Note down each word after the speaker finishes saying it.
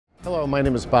Hello, my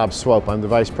name is Bob Swope. I'm the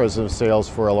Vice President of Sales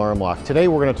for Alarm Lock. Today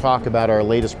we're going to talk about our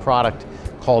latest product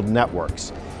called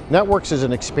Networx. Networx is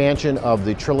an expansion of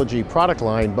the Trilogy product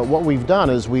line, but what we've done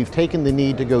is we've taken the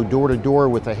need to go door to door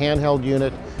with a handheld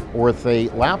unit or with a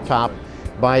laptop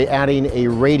by adding a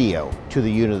radio to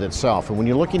the unit itself. And when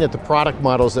you're looking at the product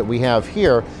models that we have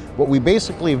here, what we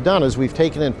basically have done is we've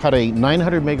taken and put a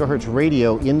 900 megahertz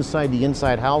radio inside the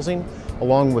inside housing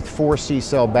along with 4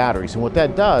 C-cell batteries. And what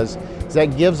that does is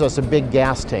that gives us a big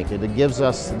gas tank, and it gives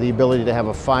us the ability to have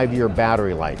a 5-year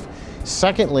battery life.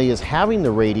 Secondly is having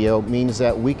the radio means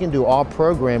that we can do all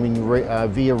programming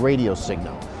via radio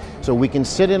signal. So we can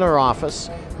sit in our office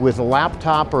with a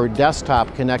laptop or a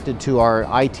desktop connected to our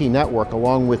IT network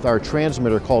along with our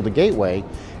transmitter called a gateway.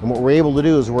 And what we're able to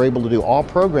do is we're able to do all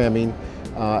programming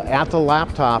at the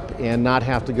laptop and not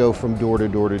have to go from door to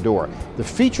door to door. The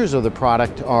features of the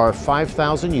product are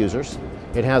 5,000 users.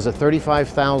 It has a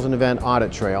 35,000 event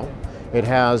audit trail. It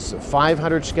has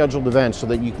 500 scheduled events so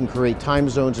that you can create time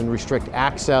zones and restrict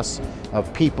access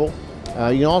of people. You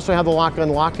can also have the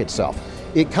lock-unlock itself.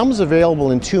 It comes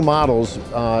available in 2 models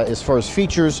as far as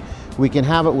features. We can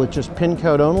have it with just PIN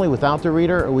code only without the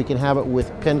reader, or we can have it with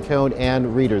PIN code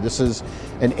and reader. This is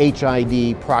an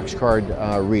HID Prox card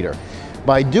reader.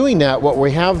 By doing that, what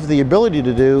we have the ability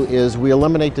to do is we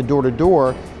eliminate the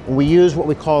door-to-door, and we use what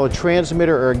we call a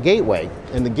transmitter or a gateway.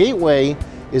 And the gateway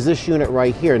is this unit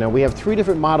right here. Now we have 3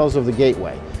 different models of the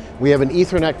gateway. We have an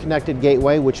Ethernet connected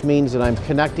gateway, which means that I'm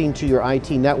connecting to your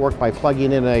IT network by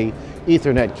plugging in a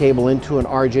Ethernet cable into an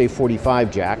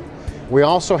RJ45 jack. We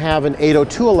also have an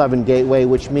 802.11 gateway,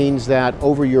 which means that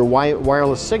over your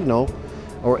wireless signal,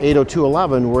 or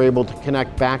 802.11, we're able to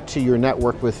connect back to your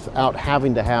network without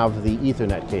having to have the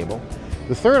Ethernet cable.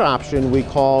 The third option we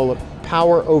call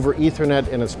Power over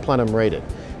Ethernet, and it's plenum rated.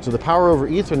 So the Power over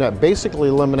Ethernet basically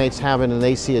eliminates having an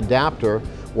AC adapter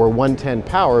or 110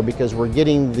 power because we're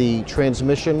getting the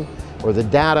transmission or the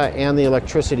data and the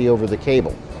electricity over the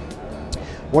cable.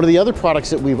 One of the other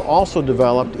products that we've also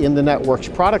developed in the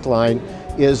Networx product line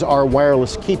is our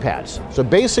wireless keypads. So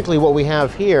basically what we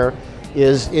have here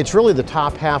is it's really the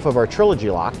top half of our Trilogy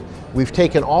lock. We've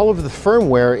taken all of the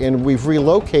firmware and we've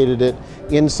relocated it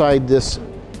inside this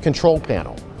control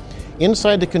panel.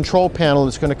 Inside the control panel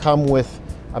it's going to come with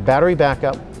a battery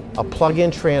backup, a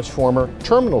plug-in transformer,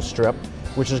 terminal strip,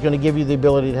 which is going to give you the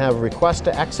ability to have request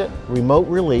to exit, remote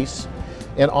release,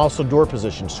 and also door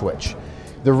position switch.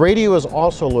 The radio is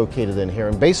also located in here,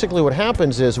 and basically what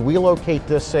happens is we locate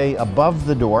this, say, above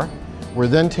the door. We're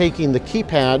then taking the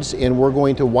keypads and we're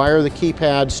going to wire the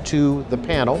keypads to the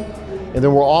panel, and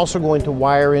then we're also going to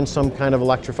wire in some kind of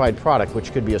electrified product,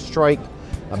 which could be a strike,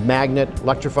 a magnet,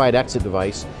 electrified exit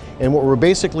device. And what we're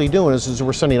basically doing is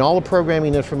we're sending all the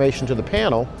programming information to the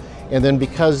panel, and then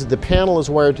because the panel is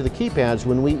wired to the keypads,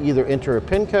 when we either enter a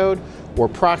PIN code or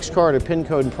Prox card, or PIN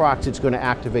code and Prox, it's going to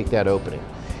activate that opening.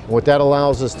 And what that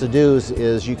allows us to do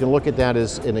is you can look at that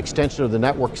as an extension of the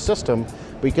network system,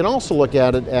 but you can also look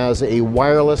at it as a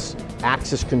wireless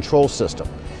access control system.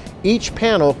 Each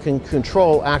panel can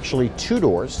control actually 2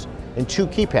 doors and 2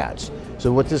 keypads.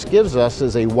 So what this gives us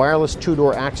is a wireless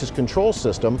 2-door access control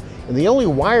system, and the only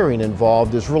wiring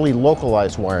involved is really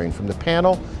localized wiring from the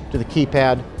panel to the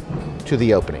keypad to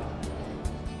the opening.